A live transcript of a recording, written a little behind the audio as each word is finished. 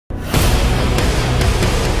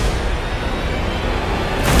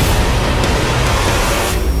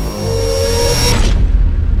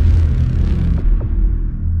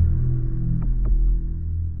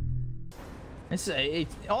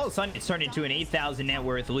All of a sudden, it's turned into an 8,000 net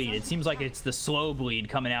worth lead. It seems like it's the slow bleed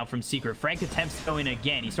coming out from Secret. Frank attempts to go in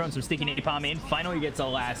again. He's throwing some sticky napalm in. Finally gets a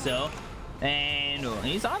lasso. And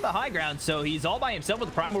he's on the high ground, so he's all by himself with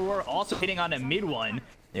the Primal Roar, also hitting on a mid one.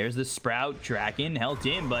 There's the Sprout. Draken held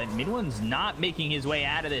in, but mid one's not making his way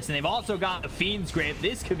out of this. And they've also got the Fiend's Grip.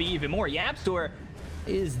 This could be even more. Yap Store,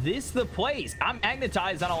 is this the place? I'm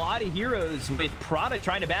magnetized on a lot of heroes with Prada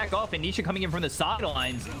trying to back off and Nisha coming in from the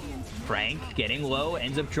sidelines. Frank getting low,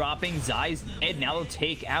 ends up dropping. Zai's dead. Now they'll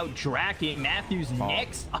take out Draken. Matthews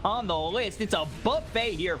next on the list. It's a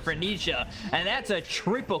buffet here for Nisha, and that's a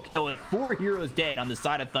triple kill with 4 heroes dead on the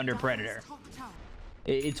side of Thunder Predator.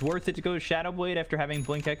 It's worth it to go Shadowblade after having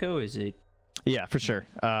Blink Echo, is it? Yeah, for sure.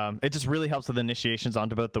 It just really helps with initiations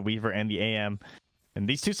onto both the Weaver and the AM. And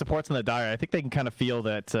these two supports in the Dire, I think they can kind of feel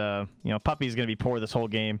that, you know, Puppey is going to be poor this whole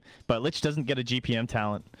game, but Lich doesn't get a GPM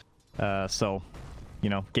talent. So, you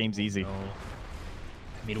know, game's easy.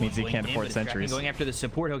 Means he can't afford sentries. Going after the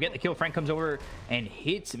support, he'll get the kill. Frank comes over and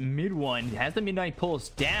hits mid one. Has the Midnight Pulse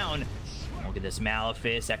down. Look at this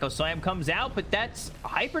Malefice. Echo Slam comes out, but that's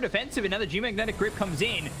hyper defensive. Another G-Magnetic Grip comes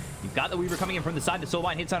in. You've got the Weaver coming in from the side. The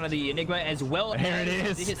Soulbind hits onto the Enigma as well. There it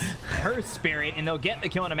is. Her Spirit, and they'll get the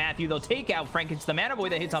kill on Matthew. They'll take out Frank. It's the Mana Boy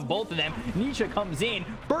that hits on both of them. Nisha comes in.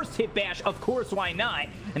 First hit bash, of course, why not?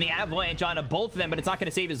 And the Avalanche onto both of them, but it's not going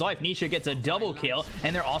to save his life. Nisha gets a double kill,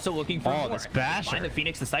 and they're also looking for more. This Basher. Find the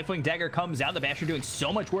Phoenix. The Stifling Dagger comes out. The Basher doing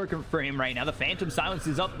so much work for him right now. The Phantom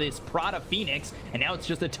silences up this Prada Phoenix, and now it's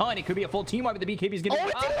just a ton. It could be a full team wipe, but the BKB's going to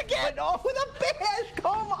it did it again! Oh, with a bash!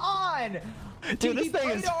 Come on! Dude, this thing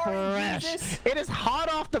is fresh. It is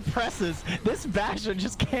hot off the presses. This Basher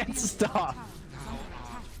just can't stop.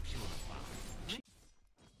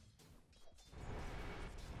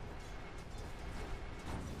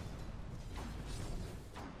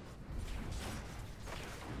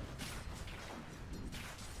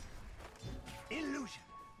 Illusion.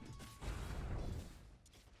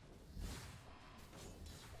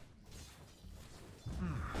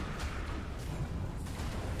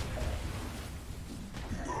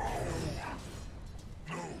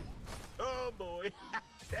 Oh boy,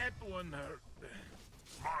 that one hurt.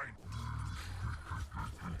 Mine.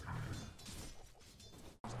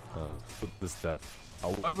 Put this death.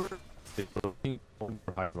 However, they're looking for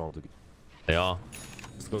high round again. They are.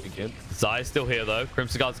 Let's go again. Zai's still here though.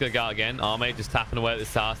 Crimson Guard's gonna go out again. Arme just tapping away at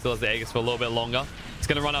this tower. Still has the Aegis for a little bit longer. It's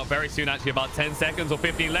gonna run out very soon, actually, about 10 seconds or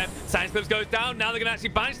 15 left. Science Clips goes down. Now they're gonna actually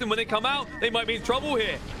banish them. When they come out, they might be in trouble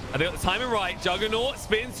here. And they got the timing right. Juggernaut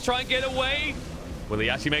spins to try and get away. Will he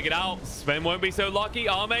actually make it out? Sven won't be so lucky.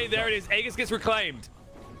 Arme, there it is. Aegis gets reclaimed.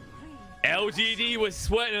 LGD was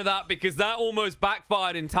sweating at that because that almost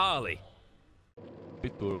backfired entirely.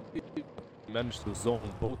 Managed to zone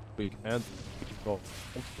both big and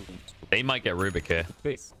they might get Rubik here.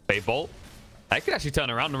 Fade Bolt. That could actually turn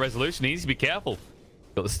around the resolution. He needs to be careful.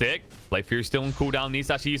 Got the stick. Blade Fury still on cooldown. Needs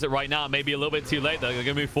to actually use it right now. Maybe a little bit too late. They're going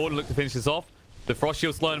to move forward and look to finish this off. The Frost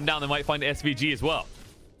Shield slowing them down. They might find the SVG as well.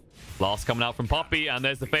 Last coming out from Puppey, and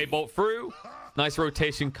there's the Fade Bolt through. Nice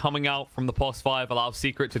rotation coming out from the POS 5. Allows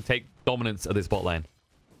Secret to take dominance of this bot lane.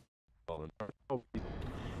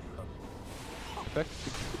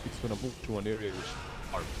 It's gonna move to an area which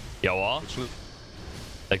Yo,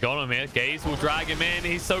 they got him here. Gaze will drag him in.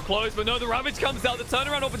 He's so close, but no, the Ravage comes out. The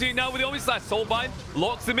turnaround opportunity now with the Omni Slash. Soulbind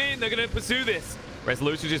locks them in. They're going to pursue this.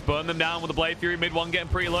 Resolution just burn them down with the Blade Fury. Mid one getting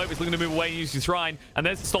pretty low. He's looking to move away and use his Shrine. And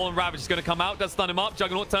there's the Stolen Ravage. Is going to come out. Does stun him up.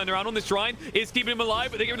 Juggernaut turned around on the Shrine. Is keeping him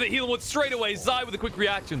alive, but they get rid of the healing ward straight away. Zai with the quick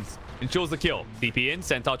reactions. Ensures the kill. DP in.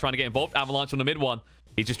 Centaur trying to get involved. Avalanche on the mid one.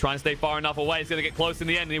 He's just trying to stay far enough away. He's going to get close in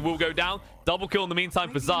the end, and he will go down. Double kill in the meantime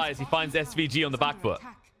for Zai as he finds SVG on the back foot.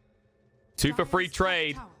 2 for free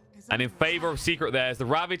trade. And in favor of Secret there is the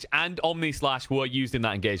Ravage and Omni Slash who are used in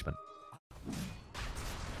that engagement.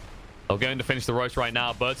 They're going to finish the Roche right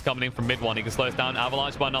now. Bird's coming in from mid one. He can slow us down.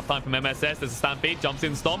 Avalanche by enough time from MSS. There's a Stampede. Jumps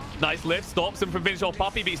in, stomp. Nice lift. Stops him from finish off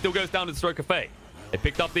Puppey, but he still goes down to the Stroke of Fate. They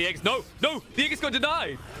picked up the eggs. No, no, the egg got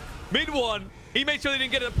denied. Mid one. He made sure they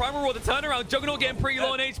didn't get a primal roar. The turnaround. Juggernaut getting pretty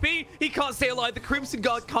low on HP. He can't stay alive. The Crimson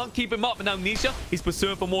Guard can't keep him up. And now Nisha, he's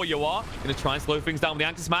pursuing for more. Yoar going to try and slow things down with the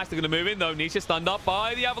Anchor Smash. They're going to move in, though. Nisha stunned up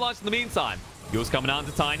by the Avalanche in the meantime. Yours coming out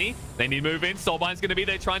to Tiny. They need to move in. Soulbind's going to be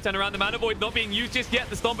there. Try and turn around. The Mana Void not being used just yet.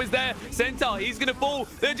 The Stomp is there. Centaur, he's going to fall.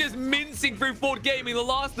 They're just mincing through Ford Gaming. The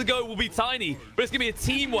last to go will be Tiny. But it's going to be a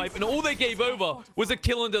team wipe. And all they gave over was a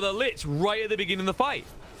kill under the Lich right at the beginning of the fight.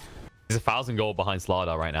 He's 1,000 gold behind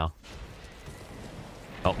Slardar right now.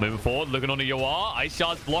 Oh, moving forward, looking on to Yoar. Ice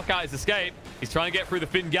Shards block out his escape. He's trying to get through the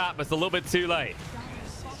Finn gap, but it's a little bit too late.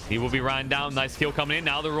 He will be ran down. Nice kill coming in.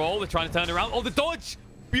 Now the roll. They're trying to turn around. Oh, the dodge!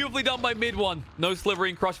 Beautifully done by mid one. No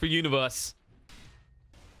slivering crush for Universe.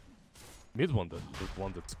 Mid one, the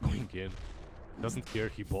one that's going in. Doesn't care.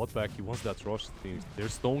 He bought back. He wants that rush thing.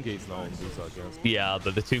 There's stone gates now on Visa against. Yeah,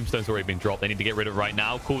 but the tombstone's already been dropped. They need to get rid of it right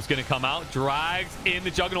now. Cool's going to come out. Drags in the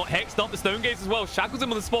Juggernaut. Hex dump the stone gates as well. Shackles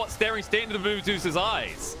him on the spot, staring straight into the Medusa's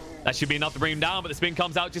eyes. That should be enough to bring him down, but the spin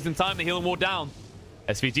comes out just in time. The healing wall down.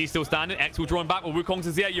 SVG still standing. X will draw him back with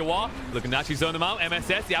Wukong's here. Yawar looking to actually zone them out.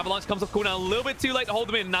 MSS, the Avalanche comes off cooldown a little bit too late to hold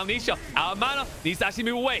them in. Now Nisha, out of mana, needs to actually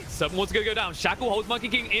move away. Serpent Ward's going to go down. Shackle holds Monkey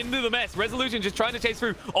King into the mess. Resolution just trying to chase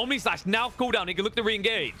through. Omni Slash now cooldown. He can look to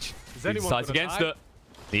re-engage. He decides against it.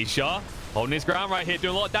 Nisha holding his ground right here,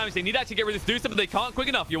 doing a lot of damage. They need to actually get rid of this Medusa, but they can't quick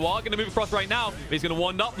enough. You are going to move across right now. He's going to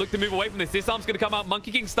wand up, look to move away from this. This arm's going to come out.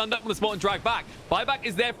 Monkey King stunned up from the spot and drag back. Buyback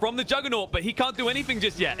is there from the Juggernaut, but he can't do anything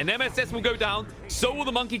just yet. And MSS will go down. So will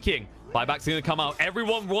the Monkey King. Buyback's going to come out.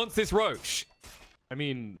 Everyone wants this Roche. I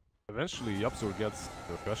mean, eventually Yapzor gets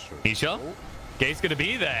the pressure. Nisha? Gate's going to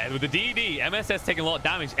be there with the DD. MSS taking a lot of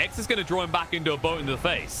damage. X is going to draw him back into a boat into the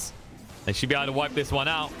face. They should be able to wipe this one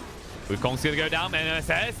out. Wukong's going to go down.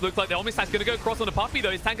 MSS looks like the Omni Slash going to go across on the Puppy,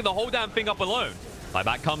 though. He's tanking the whole damn thing up alone.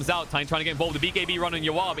 Buyback comes out. Trying to get involved with the BKB run on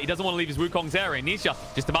Yawar, but he doesn't want to leave his Wukong's area. Nisha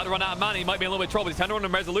just about to run out of mana. He might be in a little bit of trouble. He's trying to run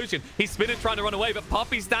on Resolution. He's spinning, trying to run away, but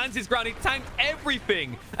Puppy stands his ground. He tanked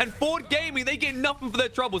everything. And Ford Gaming, they get nothing for their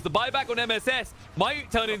troubles. The buyback on MSS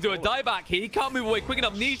might turn into a dieback here. He can't move away quick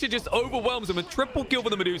enough. Nisha just overwhelms him. A triple kill for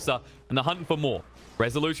the Medusa, and they're hunting for more.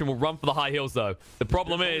 Resolution will run for the high heels, though. The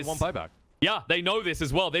problem is... one buyback. Yeah, they know this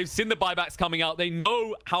as well. They've seen the buybacks coming out. They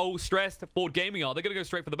know how stressed Ford Gaming are. They're going to go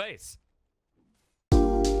straight for the base.